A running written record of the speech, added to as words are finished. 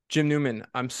Jim Newman,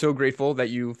 I'm so grateful that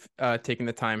you've taken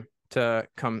the time to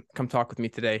come talk with me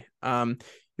today.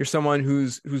 You're someone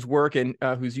whose work and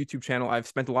whose YouTube channel I've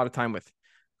spent a lot of time with.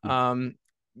 Um,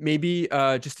 Maybe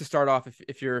just to start off,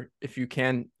 if you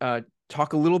can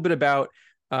talk a little bit about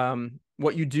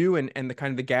what you do and the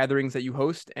kind of the gatherings that you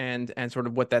host and sort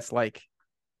of what that's like.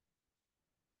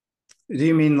 Do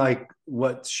you mean like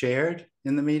what's shared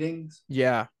in the meetings?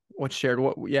 Yeah, what's shared?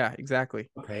 What? Yeah, exactly.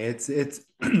 Okay, it's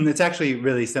it's actually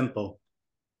really simple.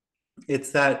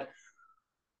 It's that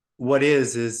what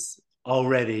is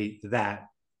already that.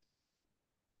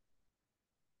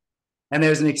 And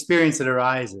there's an experience that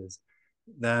arises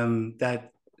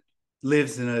that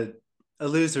lives in a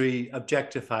illusory,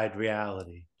 objectified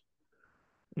reality.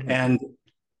 Mhm. And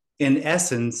in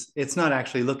essence, it's not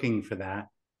actually looking for that,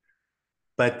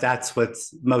 but that's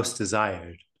what's most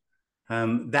desired.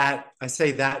 That I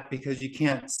say that because you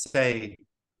can't say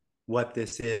what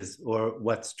this is or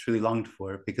what's truly longed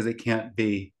for because it can't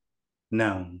be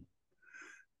known.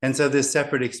 And so this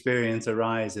separate experience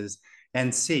arises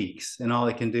and seeks, and all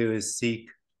it can do is seek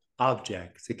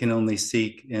objects. It can only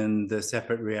seek in the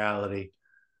separate reality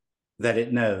that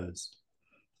it knows.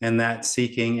 And that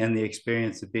seeking and the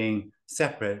experience of being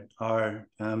separate are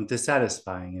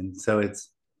dissatisfying. And so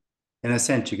it's, in a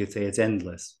sense, you could say it's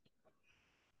endless.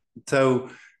 So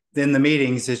in the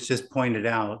meetings, it's just pointed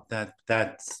out that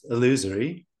that's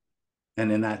illusory.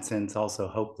 And in that sense, also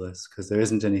hopeless because there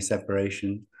isn't any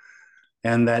separation.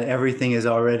 And that everything is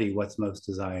already what's most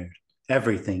desired.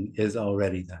 Everything is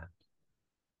already that.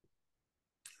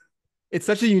 It's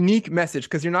such a unique message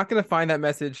because you're not going to find that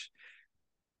message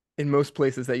in most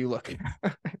places that you look.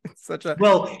 It's such a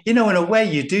Well, in a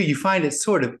way you do. You find it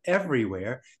sort of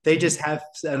everywhere. They Mhm. just have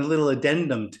a little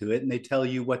addendum to it and they tell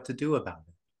you what to do about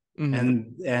it.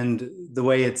 Mhm. And the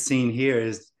way it's seen here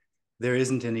is there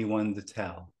isn't anyone to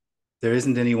tell. There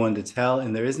isn't anyone to tell,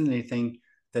 and there isn't anything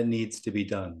that needs to be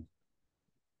done.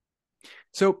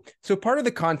 So part of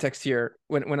the context here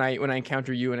when I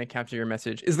encounter you and I encounter your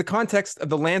message is the context of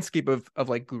the landscape of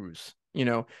like gurus,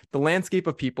 the landscape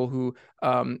of people who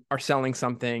are selling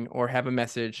something or have a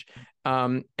message.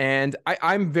 And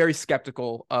I'm very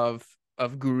skeptical of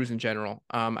gurus in general.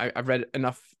 I've read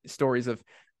enough stories of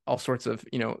all sorts of,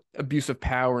 abuse of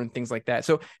power and things like that.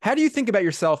 So how do you think about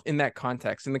yourself in that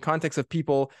context, in the context of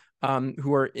people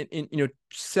who are in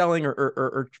selling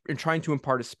or trying to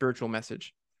impart a spiritual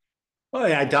message? Oh,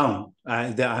 yeah, I don't.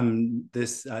 I'm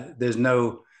this. There's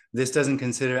no. This doesn't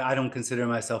consider. I don't consider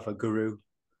myself a guru.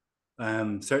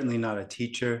 Certainly not a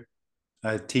teacher.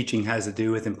 Teaching has to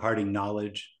do with imparting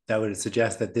knowledge. That would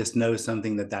suggest that this knows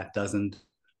something that doesn't.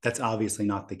 That's obviously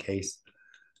not the case.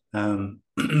 Um,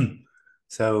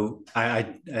 so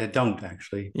I don't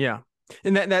actually. Yeah.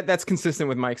 And that's consistent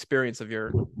with my experience of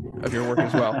your work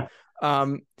as well.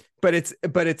 Um, but it's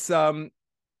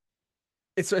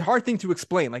a hard thing to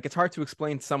explain. Like it's hard to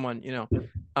explain to someone,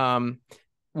 um,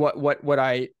 what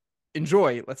I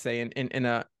enjoy, let's say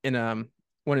in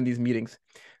one of these meetings.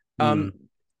 Um, Hmm.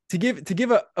 to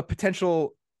give a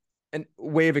potential and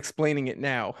way of explaining it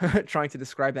now, trying to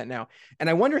describe that now. And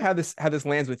I wonder how this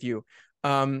lands with you.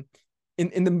 Um,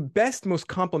 in the best, most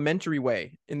complimentary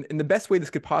way, in the best way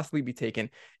this could possibly be taken,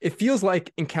 it feels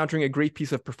like encountering a great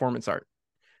piece of performance art.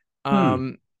 Hmm.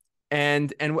 Um,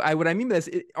 and what I mean by this,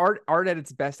 art at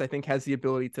its best, I think, has the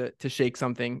ability to shake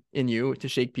something in you, to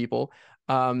shake people,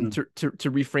 Hmm.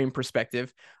 to reframe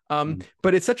perspective. Hmm.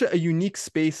 But it's such a unique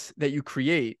space that you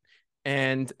create,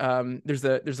 and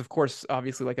there's of course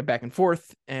obviously like a back and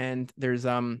forth, and there's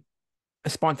a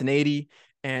spontaneity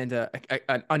and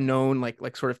an unknown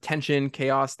like sort of tension,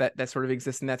 chaos that sort of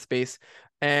exists in that space.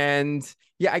 And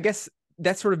yeah, I guess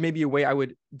that's sort of maybe a way I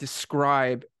would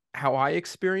describe how I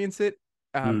experience it,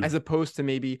 Hmm. as opposed to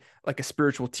maybe like a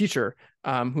spiritual teacher,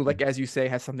 who, like as you say,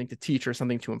 has something to teach or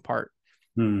something to impart.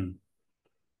 Hmm.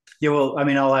 Yeah, well, I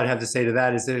mean, all I'd have to say to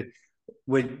that is that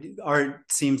would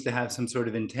art seems to have some sort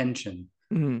of intention,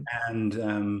 Mhm.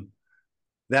 and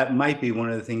that might be one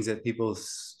of the things that people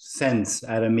sense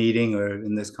at a meeting or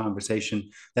in this conversation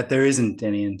that there isn't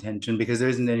any intention because there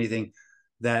isn't anything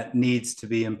that needs to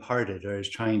be imparted or is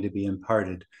trying to be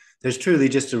imparted. There's truly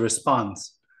just a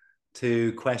response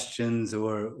to questions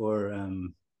or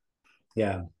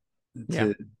yeah Yeah,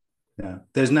 to yeah.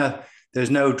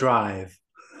 There's no drive.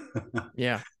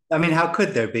 yeah, I mean, how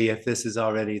could there be if this is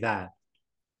already that?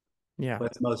 yeah.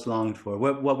 What's most longed for?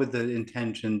 What would the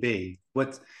intention be?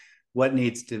 What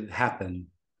needs to happen?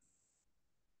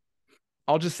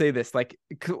 I'll just say this, like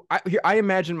I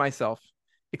imagine myself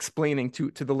explaining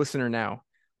to the listener now,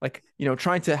 like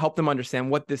trying to help them understand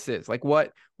what this is, like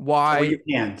what, Well, why. you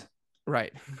can't.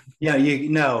 Right. Yeah, you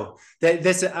know that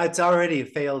this it's already a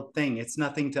failed thing. It's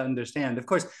nothing to understand. Of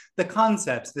course, the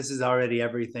concepts, this is already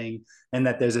everything, and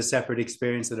that there's a separate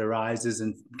experience that arises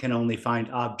and can only find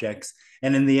objects.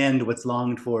 And in the end, what's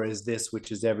longed for is this,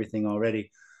 which is everything already.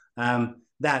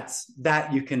 That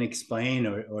you can explain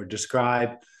or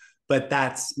describe, but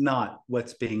that's not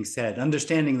what's being said.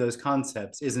 Understanding those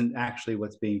concepts isn't actually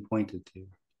what's being pointed to.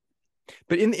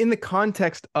 But in the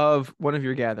context of one of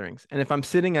your gatherings, and if I'm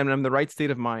sitting and I'm in the right state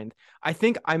of mind, I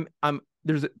think I'm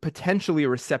there's potentially a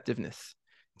receptiveness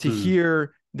to Hmm.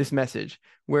 hear this message,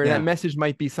 where that Yeah. message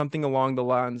might be something along the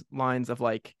lines of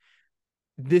like,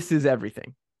 this is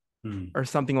everything, Hmm. or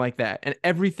something like that. And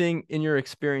everything in your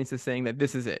experience is saying that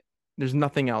this is it. There's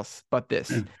nothing else but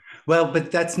this. Well,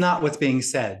 but that's not what's being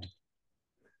said.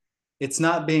 It's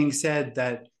not being said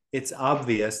that it's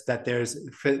obvious that there's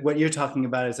what you're talking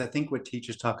about is I think what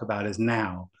teachers talk about is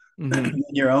now. Hmm. In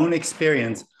your own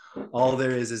experience, all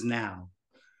there is now.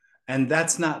 And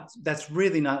that's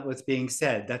really not what's being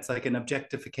said. That's like an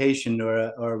objectification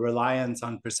or a reliance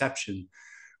on perception.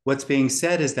 What's being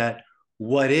said is that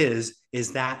what is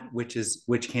that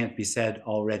which can't be said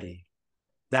already.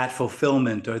 That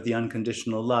fulfillment or the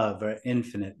unconditional love or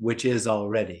infinite, which is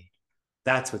already.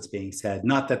 That's what's being said.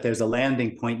 Not that there's a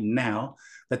landing point now,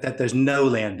 but that there's no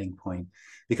landing point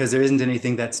because there isn't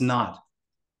anything that's not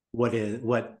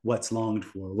what's longed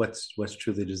for, what's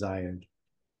truly desired.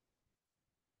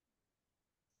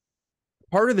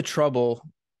 Part of the trouble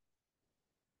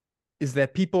is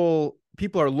that people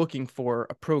are looking for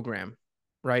a program,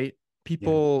 right?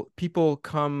 Yeah. People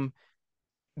come,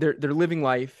 they're living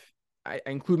life. I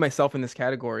include myself in this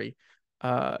category.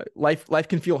 Life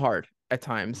can feel hard at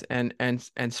times, and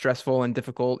stressful and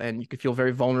difficult, and you could feel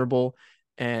very vulnerable,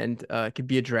 and it could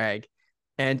be a drag,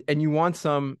 and you want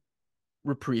some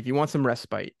reprieve, you want some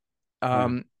respite, Yeah.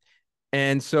 um,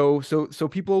 and so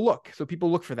people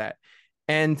look for that,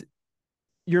 and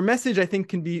your message, I think,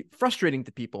 can be frustrating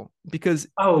to people because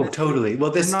Oh, totally.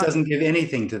 Well, they're this not. doesn't give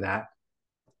anything to that.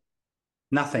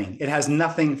 Nothing. It has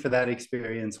nothing for that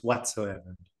experience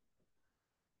whatsoever.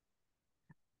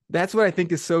 That's what I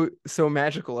think is so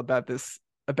magical about this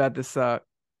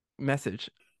message.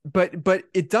 But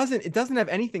it doesn't have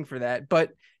anything for that.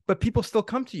 But people still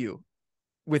come to you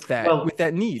with Well,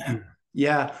 that need.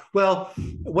 yeah. Well,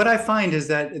 what I find is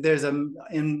that there's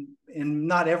in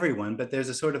not everyone, but there's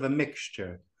a sort of a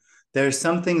mixture. There's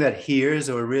something that hears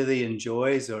or really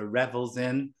enjoys or revels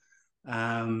in,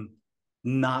 um,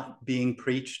 not being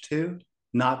preached to,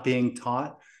 not being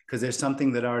taught, because there's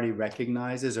something that already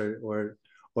recognizes or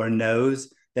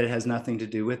knows that it has nothing to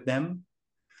do with them.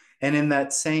 And in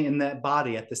that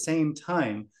body at the same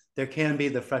time, there can be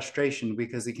the frustration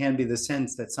because it can be the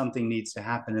sense that something needs to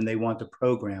happen and they want a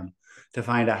program to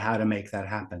find out how to make that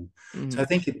happen. So Hmm. I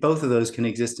think that both of those can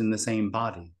exist in the same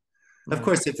body. Of Right.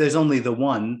 course, if there's only the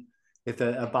one, if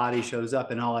a body shows up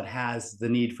and all it has the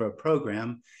need for a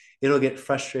program, it'll get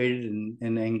frustrated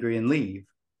and angry and leave.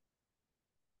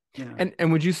 Yeah.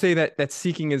 And would you say that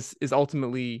seeking is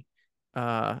ultimately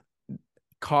uh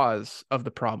cause of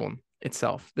the problem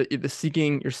itself? The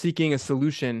seeking, you're seeking a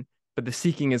solution, but the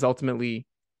seeking is ultimately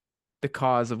the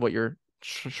cause of what you're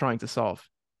trying to solve.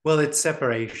 Well, it's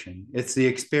separation. It's the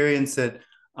experience that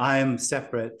I'm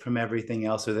separate from everything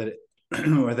else, or that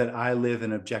or that I live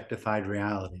in objectified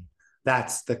reality.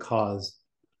 That's the cause.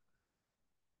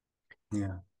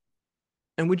 Yeah.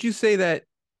 And would you say that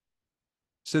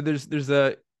so there's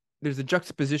a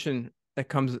juxtaposition that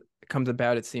comes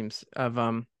about, it seems, of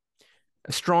a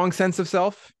strong sense of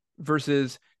self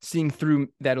versus seeing through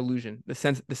that illusion, the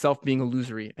self being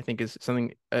illusory, I think is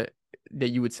something that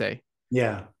you would say.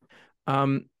 Yeah.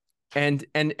 Um, and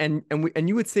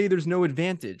you would say there's no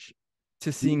advantage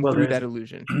to seeing Well, through there's that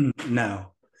illusion.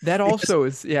 no. That Because also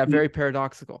is, yeah, very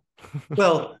paradoxical.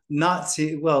 well, not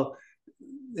see well,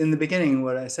 in the beginning,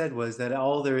 what I said was that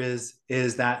all there is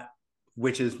that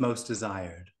which is most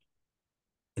desired.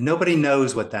 And nobody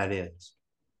knows what that is.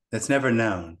 That's never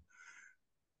known.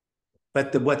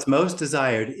 But what's most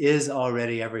desired is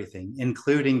already everything,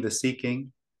 including the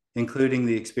seeking, including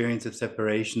the experience of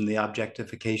separation, the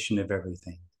objectification of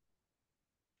everything.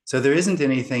 So there isn't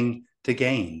anything to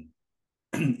gain.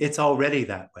 It's already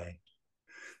that way.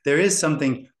 There is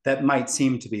something that might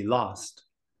seem to be lost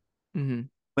Hmm.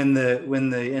 when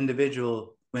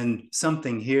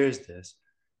something hears this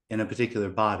in a particular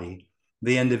body,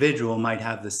 the individual might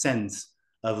have the sense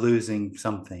of losing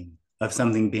something, of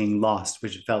something being lost,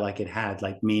 which felt like it had,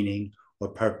 like meaning or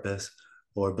purpose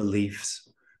or beliefs.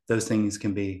 Those things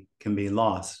can be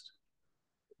lost,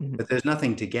 Hmm. but there's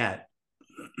nothing to get.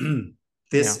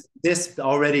 Yeah. This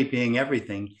already being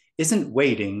everything isn't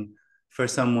waiting for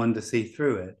someone to see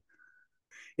through it.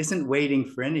 Isn't waiting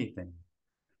for anything.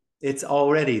 It's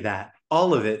already that.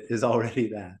 All of it is already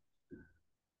that.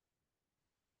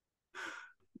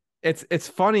 It's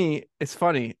funny. It's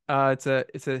funny. It's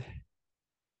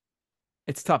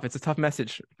tough. It's a tough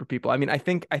message for people. I mean, I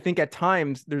think at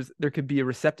times there could be a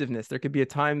receptiveness. There could be at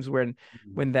times when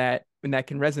that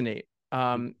can resonate,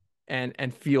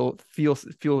 and feel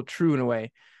true in a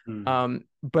way. Mm.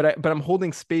 But I'm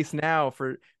holding space now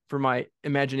for my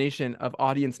imagination of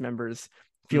audience members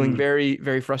feeling Mm. very,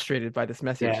 very frustrated by this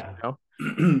message, Yeah. you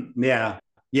know? Yeah.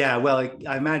 Yeah. Well,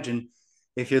 I imagine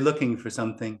if you're looking for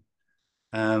something,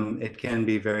 it can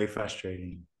be very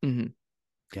frustrating. Mhm.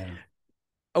 Yeah.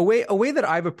 A way that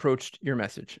I've approached your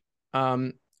message,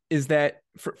 is that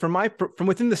from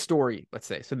within the story, let's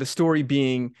say, so the story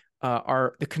being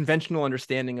the conventional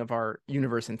understanding of our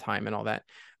universe and time and all that.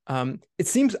 It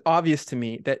seems obvious to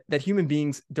me that human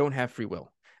beings don't have free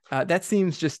will. That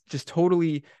seems just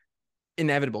totally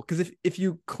inevitable, because if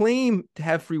you claim to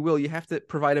have free will, you have to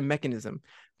provide a mechanism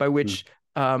by Mm. which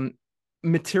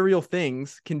material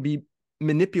things can be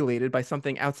manipulated by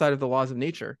something outside of the laws of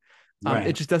nature. It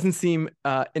Right. just doesn't seem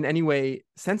in any way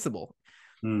sensible.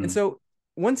 And Mm. so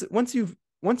once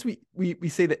we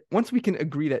say that, once we can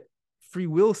agree that free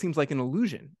will seems like an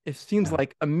illusion, it seems Yeah.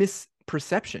 like a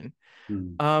misperception,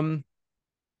 Mm. um,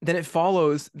 then it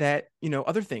follows that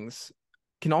other things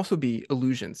can also be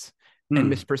illusions and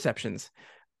Mm. misperceptions.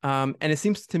 And it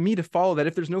seems to me to follow that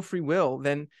if there's no free will,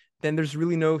 then there's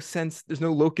really no sense, there's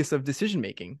no locus of decision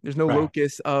making, there's no Right.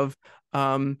 locus of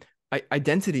um,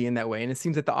 identity in that way. And it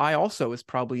seems that the I also is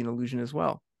probably an illusion as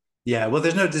well. Yeah. Well,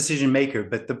 there's no decision maker,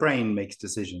 but the brain makes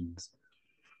decisions.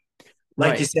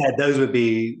 Like you Right. said, those would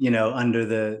be, under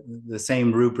the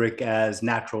same rubric as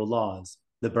natural laws,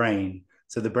 the brain.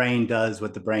 So the brain does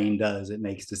what the brain does. It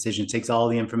makes decisions, takes all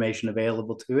the information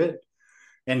available to it,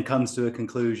 and comes to a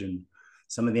conclusion.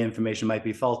 Some of the information might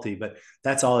be faulty, but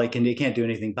that's all it can do. It can't do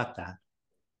anything but that.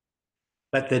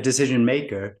 But the decision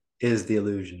maker is the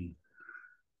illusion.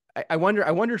 I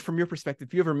wondered from your perspective,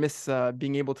 if you ever miss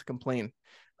being able to complain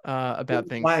about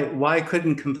things. Why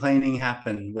couldn't complaining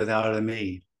happen without a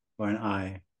me or an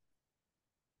I?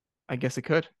 I guess it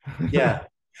could. Yeah.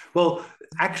 Well,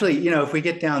 actually, if we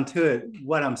get down to it,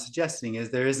 what I'm suggesting is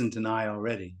there isn't an I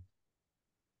already.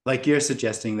 Like you're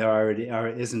suggesting there already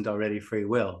isn't already free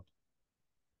will.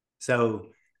 So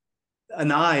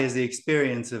an I is the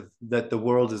experience of that the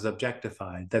world is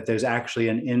objectified, that there's actually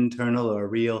an internal or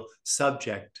real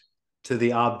subject to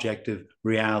the objective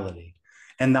reality.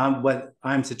 And what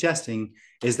I'm suggesting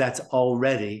is that's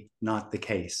already not the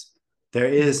case. There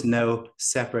is Mhm. no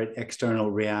separate external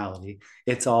reality.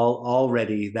 It's all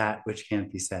already that which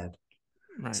can't be said.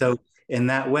 Right. So, in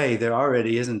that way, there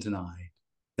already isn't an I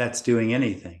that's doing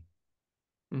anything.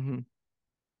 Hmm.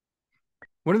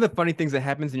 One of the funny things that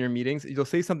happens in your meetings, you'll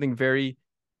say something very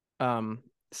um,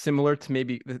 similar to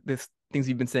maybe this things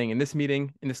you've been saying in this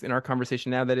meeting, in our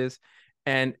conversation now, that is,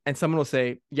 and someone will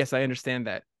say, "Yes, I understand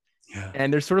that," Yeah.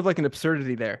 and there's sort of like an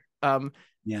absurdity there,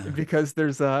 Yeah. because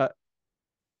there's a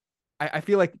I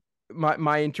feel like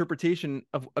my interpretation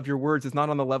of your words is not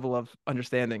on the level of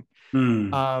understanding.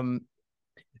 Hmm. Um,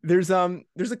 there's a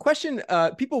question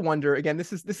people wonder, again,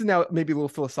 this is now maybe a little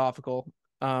philosophical,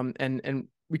 and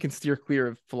we can steer clear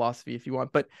of philosophy if you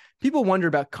want, but people wonder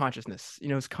about consciousness.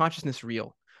 Is consciousness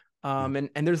real? And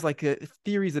there's like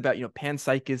theories about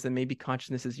panpsychism, maybe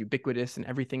consciousness is ubiquitous and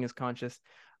everything is conscious.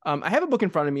 I have a book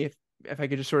in front of me, if I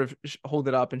could just sort of hold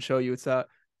it up and show you. It's a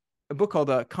book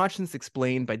called Conscience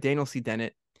Explained by Daniel C.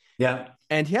 Dennett. Yeah.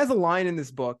 And he has a line in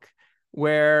this book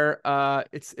where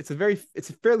it's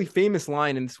a fairly famous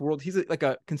line in this world. He's like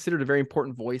a considered a very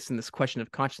important voice in this question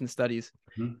of consciousness studies.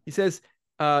 Hmm. He says,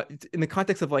 in the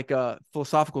context of like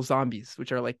philosophical zombies,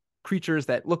 which are like creatures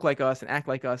that look like us and act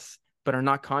like us but are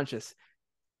not conscious.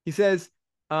 He says,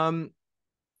 um,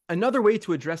 another way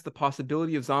to address the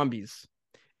possibility of zombies,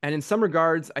 and in some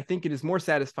regards, I think it is more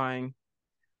satisfying.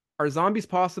 Are zombies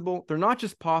possible? They're not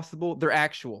just possible, they're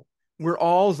actual. We're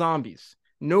all zombies.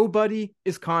 Nobody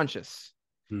is conscious.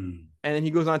 Hmm. And then he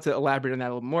goes on to elaborate on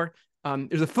that a little more.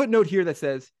 There's a footnote here that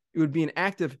says it would be an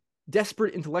act of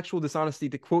desperate intellectual dishonesty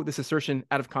to quote this assertion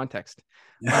out of context.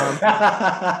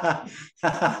 Um,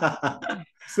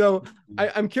 so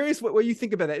I'm curious what you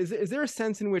think about that. Is there a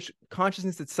sense in which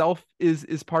consciousness itself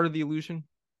is part of the illusion?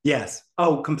 Yes.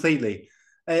 Oh, completely.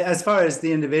 As far as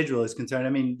the individual is concerned, I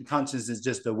mean, conscious is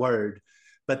just a word,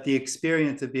 but the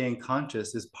experience of being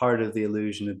conscious is part of the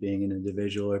illusion of being an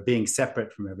individual or being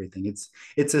separate from everything.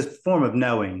 It's a form of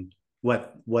knowing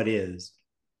what is.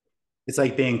 It's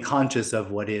like being conscious of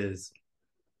what is.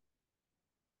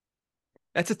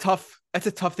 That's a tough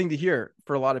thing to hear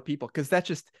for a lot of people, because that's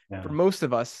just, for Yeah. most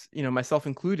of us, myself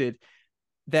included,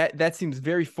 that seems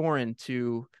very foreign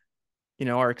to,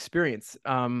 our experience.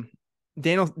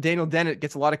 Daniel Dennett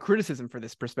gets a lot of criticism for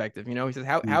this perspective. He says,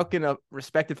 how Mm. can a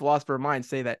respected philosopher of mind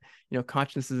say that,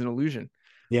 consciousness is an illusion?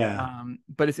 Yeah.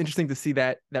 But it's interesting to see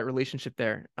that relationship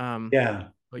there. Yeah.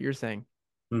 What you're saying.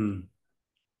 Mm.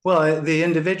 Well, the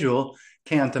individual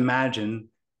can't imagine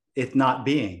it not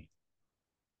being.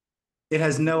 It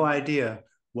has no idea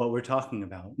what we're talking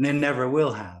about, and it never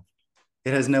will have.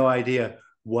 It has no idea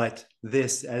what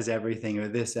this as everything or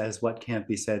this as what can't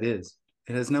be said is.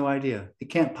 It has no idea. It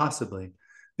can't possibly,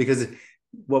 because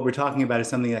what we're talking about is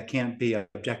something that can't be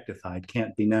objectified,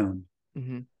 can't be known.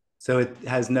 Mm-hmm. So it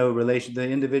has no relation. The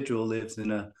individual lives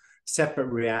in a separate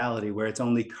reality where its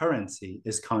only currency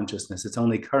is consciousness. Its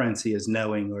only currency is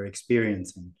knowing or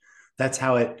experiencing. That's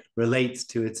how it relates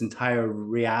to its entire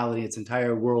reality, its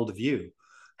entire worldview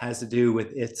has to do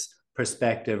with its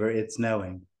perspective or its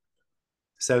knowing.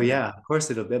 So Yeah. yeah, of course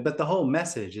it'll be, but the whole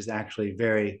message is actually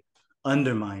very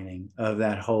undermining of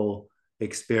that whole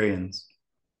experience.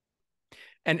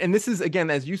 And this is, again,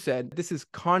 as you said, this is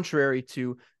contrary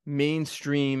to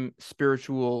mainstream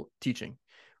spiritual teaching,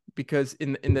 because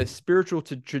in the spiritual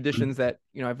traditions that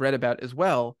I've read about as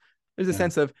well, there's a Yeah,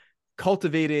 sense of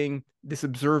cultivating this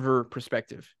observer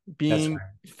perspective, that's being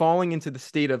right. falling into the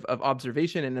state of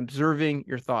observation and observing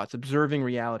your thoughts, observing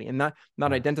reality, and not Yeah,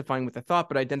 identifying with the thought,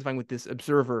 but identifying with this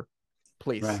observer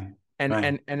place. right, And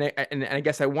right. I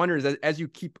guess I wonder is, as you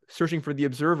keep searching for the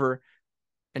observer,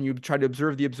 and you try to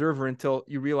observe the observer until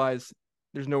you realize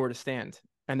there's nowhere to stand,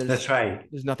 and That's right.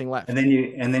 there's nothing And left.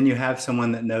 then you have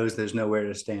someone that knows there's nowhere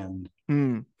to stand.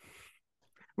 Mm.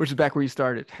 Which is back where you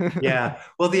started. Yeah.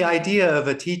 Well, the idea of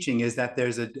a teaching is that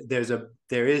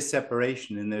there is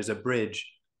separation and there's a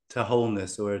bridge to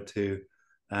wholeness or to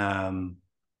um,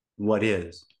 what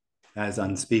is as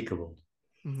unspeakable.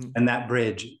 Mm-hmm. And that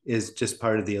bridge is just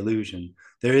part of the illusion.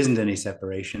 There isn't any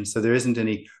separation, so there isn't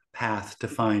any path to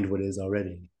find what is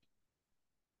already.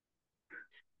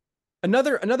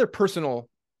 Another personal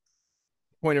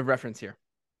point of reference here.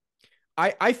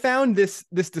 I found this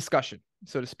discussion,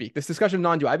 so to speak, this discussion of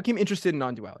non-duality. I became interested in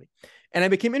non-duality. And I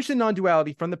became interested in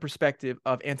non-duality from the perspective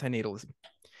of antinatalism.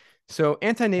 So What?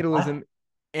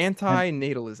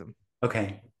 antinatalism,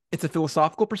 Okay. it's a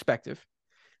philosophical perspective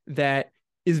that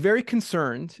is very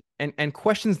concerned and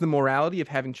questions the morality of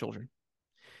having children.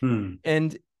 Hmm.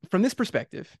 And from this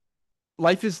perspective,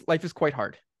 life is quite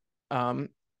hard. Um,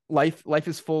 life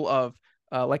is full of,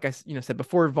 like I said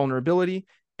before, vulnerability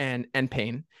and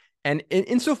pain. And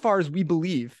insofar as we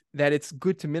believe that it's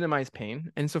good to minimize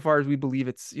pain, and insofar as we believe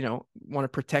it's want to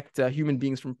protect human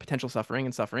beings from potential suffering,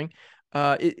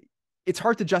 it's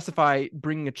hard to justify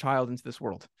bringing a child into this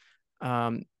world.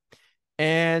 Um,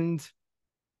 and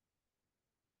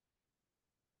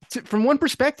from one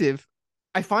perspective,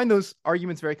 I find those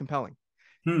arguments very compelling.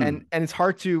 And Hmm. it's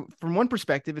hard to, from one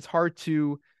perspective, it's hard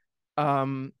to,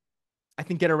 um, I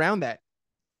think, get around that,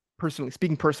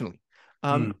 speaking personally.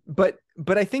 Hmm.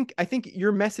 But I think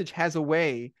your message has a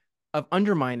way of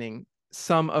undermining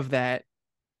some of that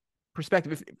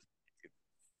perspective.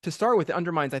 To start with, it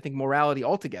undermines, I think, morality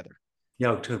altogether.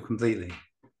 Yeah, completely.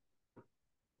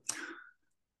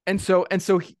 And so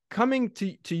coming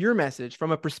to your message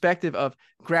from a perspective of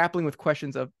grappling with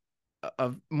questions of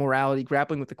morality,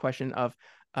 grappling with the question of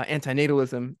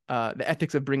antinatalism, the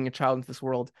ethics of bringing a child into this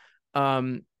world,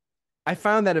 um, I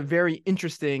found that a very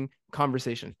interesting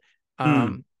conversation.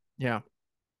 Hmm. Yeah.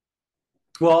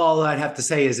 Well, all I'd have to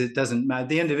say is it doesn't matter.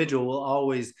 The individual will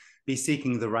always be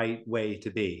seeking the right way to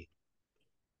be,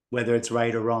 whether it's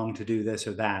right or wrong to do this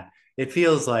or that. It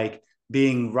feels like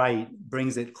being right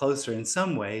brings it closer in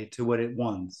some way to what it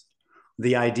wants,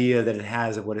 the idea that it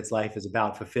has of what its life is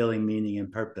about, fulfilling meaning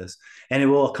and purpose. And it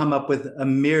will come up with a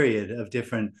myriad of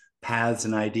different paths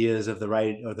and ideas of the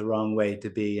right or the wrong way to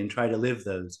be and try to live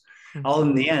those. All Mm-hmm.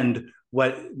 in the end,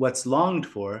 what's longed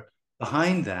for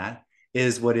behind that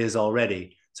is what is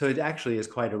already. So it actually is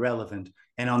quite irrelevant.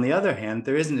 And on the other hand,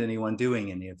 there isn't anyone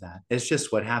doing any of that. It's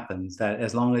just what happens that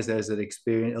as long as there's an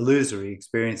illusory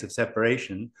experience of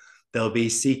separation, they'll be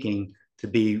seeking to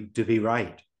be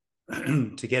right,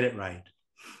 to get it right.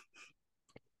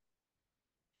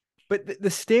 But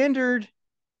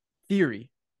theory,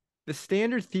 the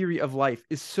standard theory of life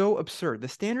is so absurd. The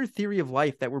standard theory of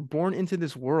life that we're born into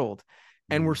this world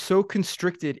and we're Mm, so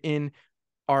constricted in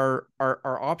our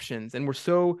options, and we're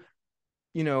so,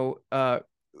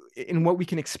 in what we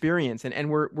can experience, and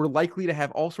we're likely to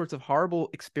have all sorts of horrible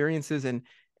experiences and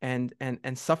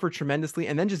suffer tremendously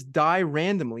and then just die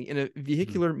randomly in a mm,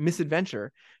 vehicular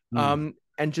misadventure. mm.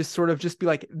 and just sort of just be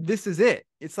like, this is it.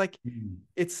 It's like, Mm.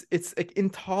 it's like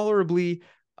intolerably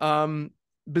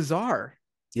bizarre,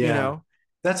 you Yeah. know?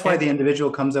 That's why And the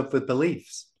individual comes up with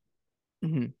beliefs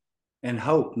mhm. and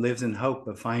hope, lives in hope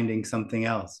of finding something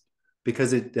else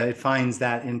because it finds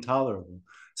that intolerable.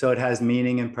 So it has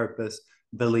meaning and purpose,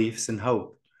 beliefs and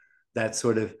hope that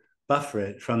sort of buffer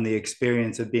it from the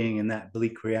experience of being in that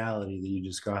bleak reality that you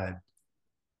described.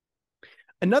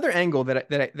 Another angle that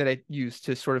I use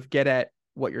to sort of get at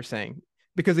what you're saying,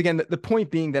 because again, the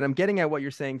point being that I'm getting at what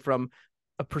you're saying from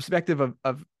a perspective of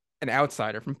an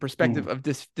outsider, from perspective Mm. of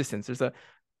distance.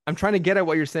 I'm trying to get at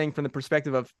what you're saying from the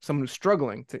perspective of someone who's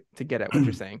struggling to get at what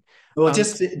you're saying. Well, Um,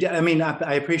 just, I mean,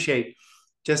 I appreciate,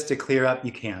 just to clear up,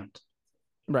 you can't.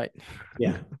 right.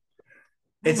 Yeah.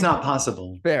 It's not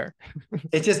possible. Fair.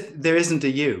 It just, there isn't a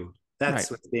you. Right.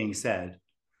 That's what's being said.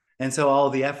 And so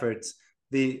all the efforts,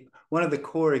 the one of the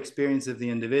core experience of the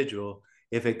individual,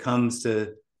 if it comes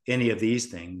to any of these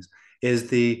things, is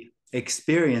the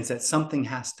experience that something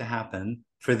has to happen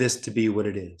for this to be what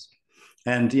it is.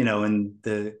 And in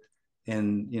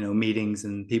meetings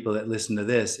and people that listen to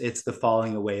this, it's the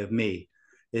falling away of me,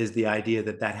 is the idea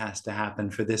that that has to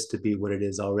happen for this to be what it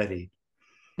is already.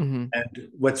 Hmm. And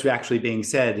what's actually being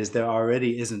said is there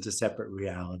already isn't a separate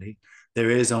reality. There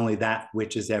is only that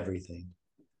which is everything.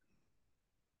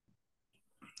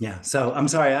 Yeah. So I'm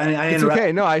sorry, I It's interrupted,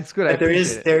 okay. No, it's good. I but there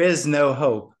appreciate is it. there is no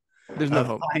hope There's no of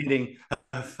hope.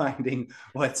 finding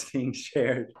what's being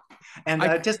shared. And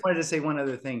I I just wanted to say one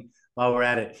other thing while we're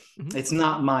at it. mhm. It's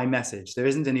not my message. There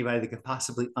isn't anybody that could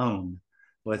possibly own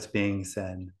what's being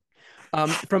said.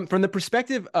 From the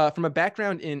perspective from a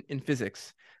background in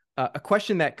physics, a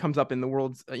question that comes up in the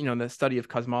world's in the study of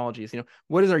cosmology is,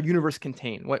 what does our universe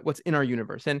contain? What's in our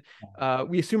universe? And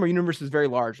we assume our universe is very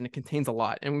large and it contains a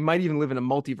lot, and we might even live in a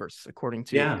multiverse according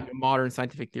to Yeah. modern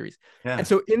scientific theories. And Yeah.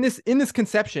 so in this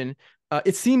conception,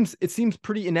 it seems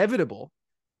pretty inevitable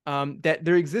that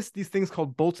there exist these things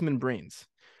called Boltzmann brains.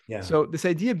 Yeah. So this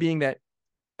idea being that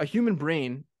a human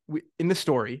brain, in the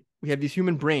story, we have these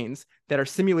human brains that are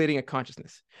simulating a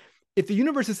consciousness. If the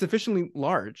universe is sufficiently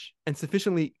large and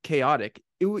sufficiently chaotic,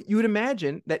 you would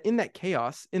imagine that in that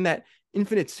chaos, in that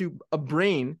infinite soup, a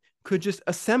brain could just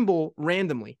assemble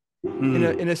randomly in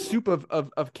a Mm. in a soup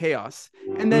of chaos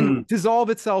and then Mm. dissolve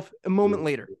itself a moment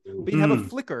later. But Mm.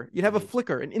 you'd have a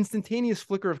flicker, an instantaneous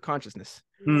flicker of consciousness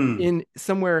Mm. in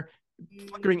somewhere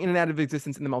flickering in and out of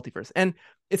existence in the multiverse. And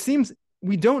it seems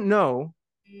we don't know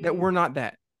that we're not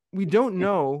that. We don't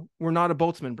know we're not a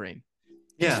Boltzmann brain,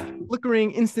 just Yeah.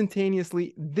 flickering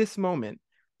instantaneously this moment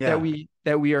that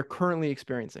Yeah. we are currently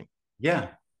experiencing.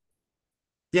 Yeah.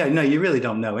 Yeah. No, you really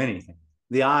don't know anything.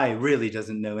 The eye really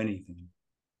doesn't know anything.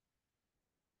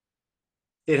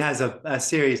 It has a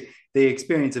series. The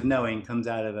experience of knowing comes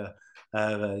out of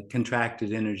a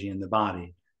contracted energy in the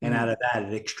body, and Mm-hmm. out of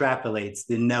that it extrapolates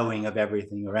the knowing of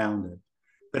everything around it.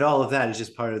 But all of that is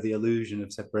just part of the illusion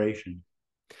of separation.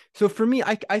 So for me,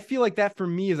 I feel like that for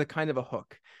me is a kind of a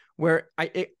hook where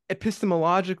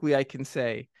epistemologically I can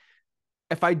say,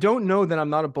 if I don't know that I'm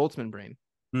not a Boltzmann brain,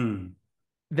 Hmm.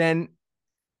 then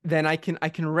I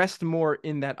can rest more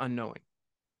in that unknowing.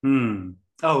 Hmm.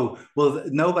 Oh, well,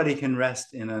 nobody can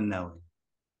rest in unknowing.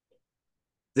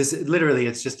 This literally,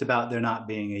 it's just about there not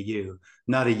being a you,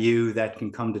 not a you that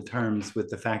can come to terms with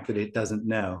the fact that it doesn't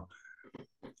know.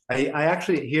 I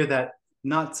actually hear that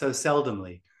not so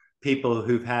seldomly. People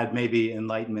who've had maybe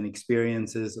enlightenment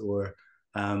experiences or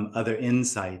other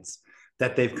insights,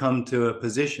 that they've come to a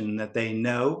position that they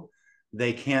know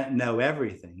they can't know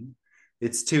everything.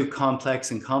 It's too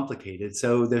complex and complicated.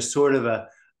 So there's sort of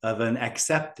an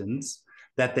acceptance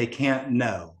that they can't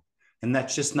know. And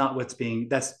that's just not what's being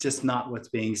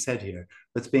said here.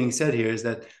 What's being said here is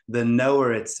that the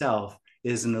knower itself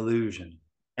is an illusion,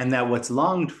 and that what's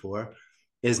longed for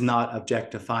is not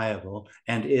objectifiable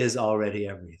and is already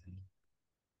everything.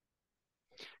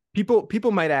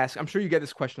 People might ask, I'm sure you get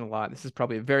this question a lot. This is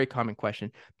probably a very common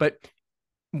question, but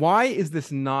why is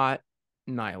this not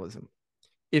nihilism?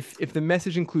 If the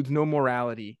message includes no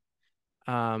morality,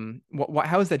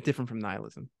 how is that different from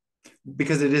nihilism?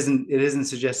 Because it isn't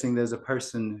suggesting there's a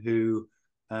person who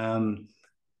um,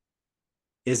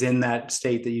 is in that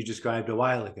state that you described a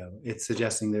while ago. It's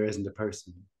suggesting there isn't a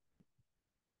person.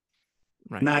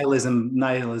 Right.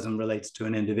 Nihilism relates to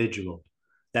an individual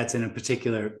that's in a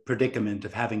particular predicament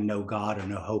of having no God or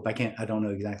no hope. I don't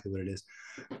know exactly what it is.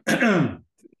 And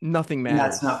Nothing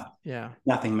that's matters. not, Yeah.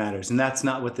 nothing matters. And that's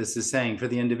not what this is saying. For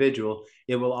the individual,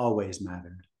 it will always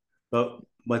matter. But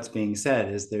what's being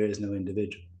said is there is no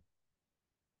individual.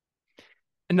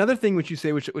 Another thing which you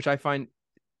say, which I find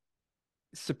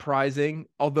surprising,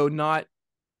 although not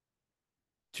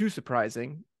too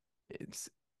surprising. It's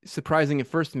surprising at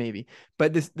first, maybe,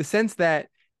 but the sense that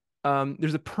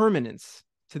there's a permanence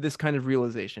to this kind of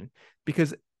realization,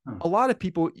 because Oh. a lot of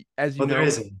people, as you Well, there know,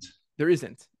 isn't. there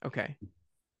isn't. Okay.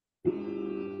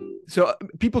 So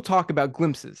people talk about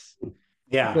glimpses,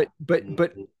 Yeah. but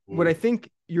what I think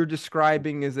you're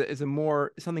describing is a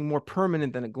more something more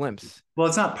permanent than a glimpse. Well,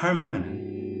 it's not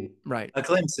permanent. Right. A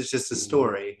glimpse is just a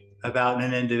story about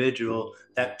an individual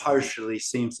that partially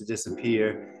seems to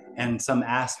disappear, and some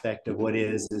aspect of what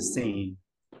is seen.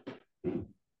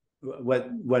 What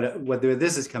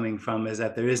this is coming from is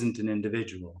that there isn't an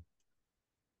individual,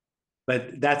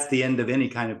 but that's the end of any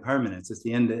kind of permanence. It's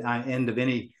the end of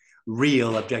any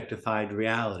real objectified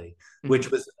reality, Mm-hmm.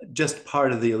 which was just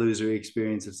part of the illusory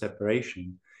experience of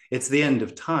separation. It's the end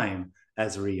of time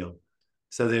as real.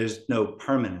 So there's no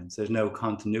permanence, there's no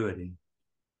continuity.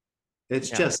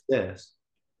 It's Yeah. just this.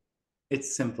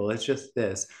 It's simple. It's just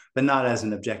this, but not as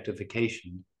an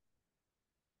objectification.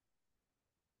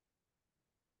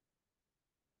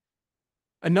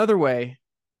 Another way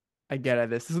I get at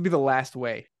this will be the last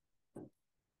way.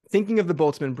 Thinking of the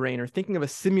Boltzmann brain, or thinking of a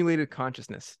simulated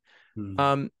consciousness. Hmm.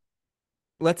 Um,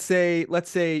 let's say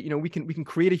we can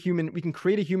create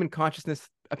a human consciousness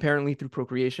apparently through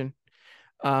procreation.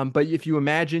 But if you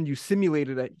imagine you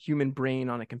simulated a human brain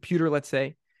on a computer, let's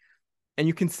say, and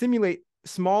you can simulate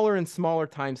smaller and smaller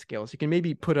time scales. You can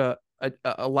maybe put a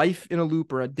life in a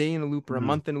loop, or a day in a loop, or a Hmm.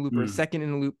 month in a loop, or a Hmm. second in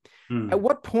a loop. Hmm. At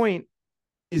what point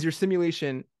is your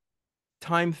simulation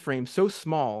time frame so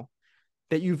small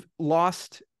that you've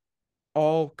lost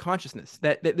all consciousness,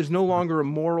 that there's no longer a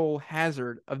moral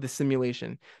hazard of the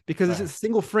simulation, because it's a Right.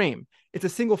 single frame. It's a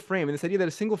single frame. And this idea that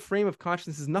a single frame of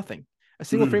consciousness is nothing. A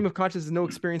single frame Hmm. of consciousness is no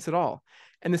experience at all.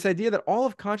 And this idea that all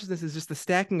of consciousness is just the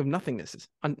stacking of nothingness,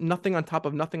 on nothing on top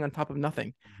of nothing on top of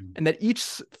nothing. And that each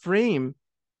frame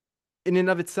in and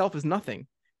of itself is nothing.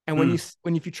 And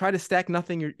Hmm. if you try to stack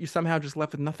nothing, you're somehow just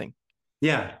left with nothing.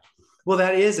 Yeah. Well,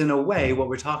 that is in a way what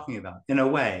we're talking about, in a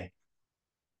way,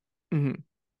 Mm-hmm.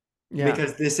 Yeah.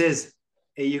 because this is,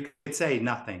 you could say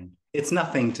nothing. It's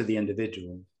nothing to the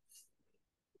individual.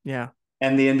 Yeah.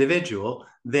 And the individual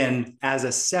then, as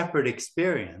a separate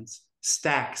experience,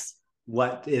 stacks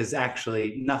what is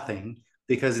actually nothing,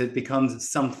 because it becomes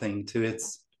something to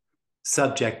its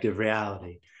subjective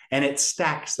reality. And it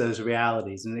stacks those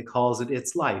realities and it calls it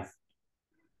its life.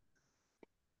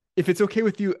 If it's okay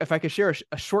with you, if I could share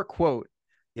a short quote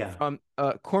Yeah. from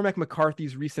Cormac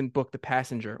McCarthy's recent book, The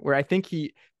Passenger, where I think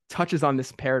he touches on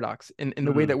this paradox in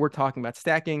the way Mm. that we're talking about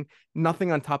stacking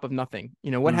nothing on top of nothing.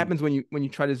 What Mm. happens when you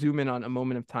try to zoom in on a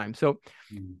moment of time? So,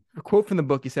 Mm. a quote from the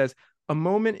book, he says, "A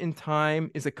moment in time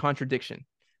is a contradiction,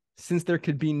 since there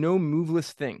could be no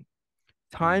moveless thing.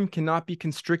 Mm. Time cannot be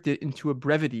constricted into a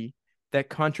brevity that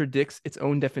contradicts its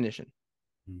own definition.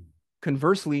 Mm.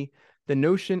 Conversely, the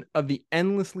notion of the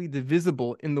endlessly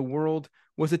divisible in the world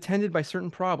was attended by certain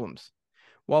problems,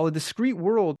 while a discrete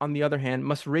world, on the other hand,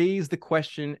 must raise the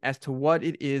question as to what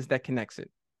it is that connects it."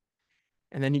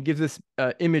 And then he gives this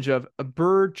image of a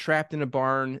bird trapped in a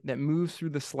barn that moves through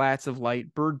the slats of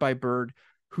light, bird by bird,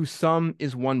 whose sum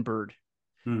is one bird.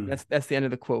 Mm. That's the end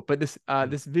of the quote. But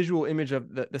this visual image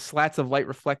of the slats of light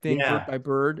reflecting bird Yeah. by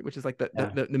bird, which is like the Yeah.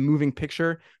 the, the moving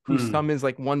picture, whose Mm. sum is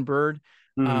like one bird,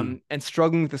 Mm. and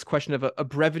struggling with this question of a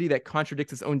brevity that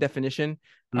contradicts its own definition.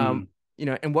 Um,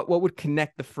 Mm. and what would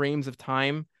connect the frames of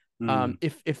time, Mm.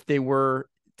 if they were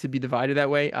to be divided that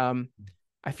way.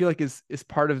 I feel like is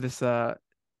part of this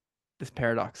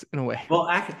paradox in a way. Well,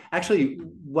 actually,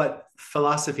 what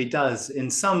philosophy does in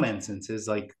some instances,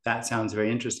 like that sounds very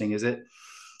interesting, is it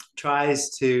tries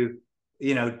to,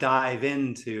 dive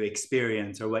into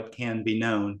experience or what can be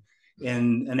known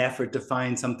in an effort to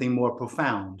find something more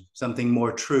profound, something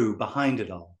more true behind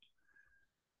it all.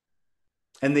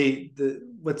 And the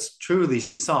what's truly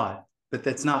sought, but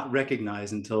that's not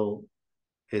recognized until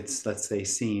it's, let's say,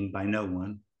 seen by no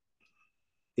one,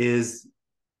 is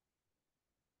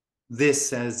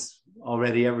this as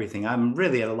already everything. I'm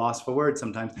really at a loss for words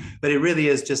sometimes, but it really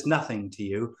is just nothing to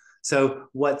you. So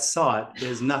what's sought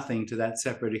is nothing to that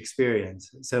separate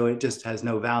experience. So it just has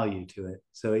no value to it.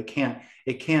 So it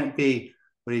can't be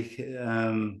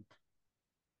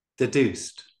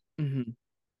deduced, Mm-hmm.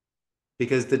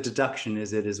 because the deduction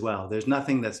is it as well. There's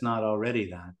nothing that's not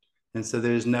already that. And so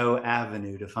there's no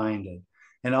avenue to find it.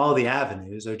 And all the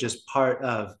avenues are just part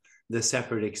of the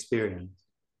separate experience.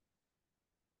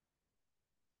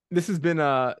 This has been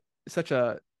such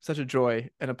a joy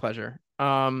and a pleasure.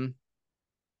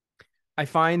 I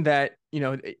find that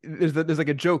there's like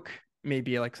a joke,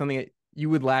 maybe like something that you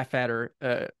would laugh at, or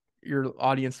your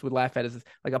audience would laugh at, is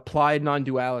like applied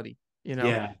non-duality.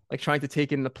 Yeah. like trying to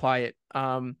take it and apply it.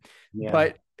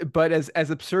 Yeah. But as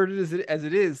absurd as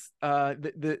it is,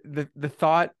 the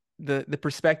thought, the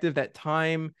perspective that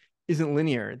time isn't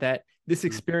linear, that this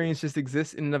experience just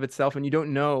exists in and of itself, and you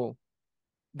don't know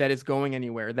that it's going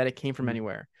anywhere, that it came from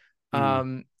anywhere. Mm.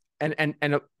 Um, and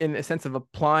in a sense of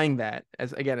applying that,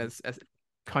 as again, as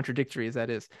contradictory as that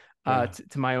is, Yeah.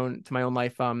 to my own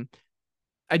life,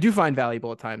 I do find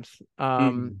valuable at times,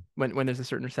 Mm. when there's a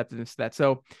certain receptiveness to that.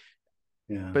 So,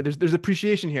 Yeah. but there's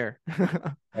appreciation here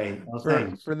Right. Well, for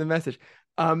thanks. the message.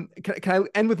 Can I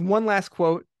end with one last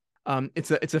quote?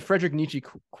 It's a Friedrich Nietzsche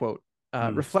quote,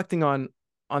 Mm. reflecting on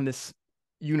this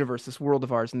universe, this world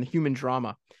of ours, and the human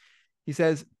drama. He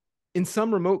says, "In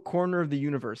some remote corner of the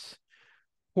universe,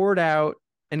 poured out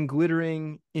and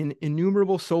glittering in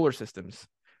innumerable solar systems,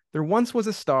 there once was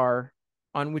a star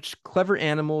on which clever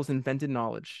animals invented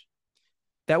knowledge.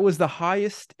 That was the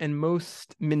highest and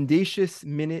most mendacious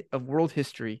minute of world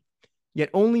history, yet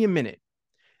only a minute.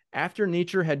 After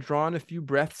nature had drawn a few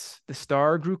breaths, the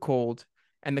star grew cold,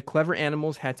 and the clever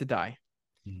animals had to die.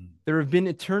 Mm. There have been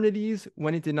eternities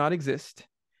when it did not exist,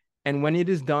 and when it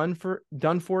is done for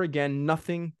again,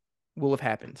 nothing will have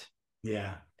happened."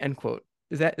 Yeah. End quote.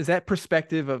 Is that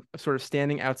perspective of sort of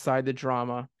standing outside the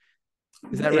drama?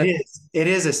 Is that It is. It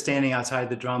is a standing outside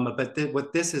the drama, but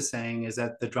what this is saying is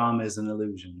that the drama is an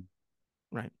illusion.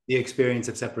 right? The experience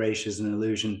of separation is an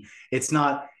illusion. It's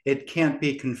not, it can't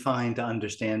be confined to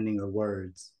understanding or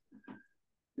words.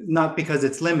 Not because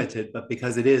it's limited, but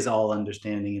because it is all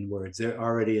understanding in words. There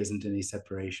already isn't any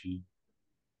separation.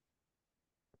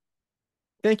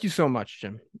 Thank you so much,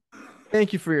 Jim.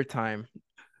 Thank you for your time.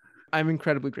 I'm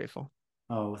incredibly grateful.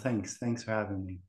 Oh, thanks. Thanks for having me.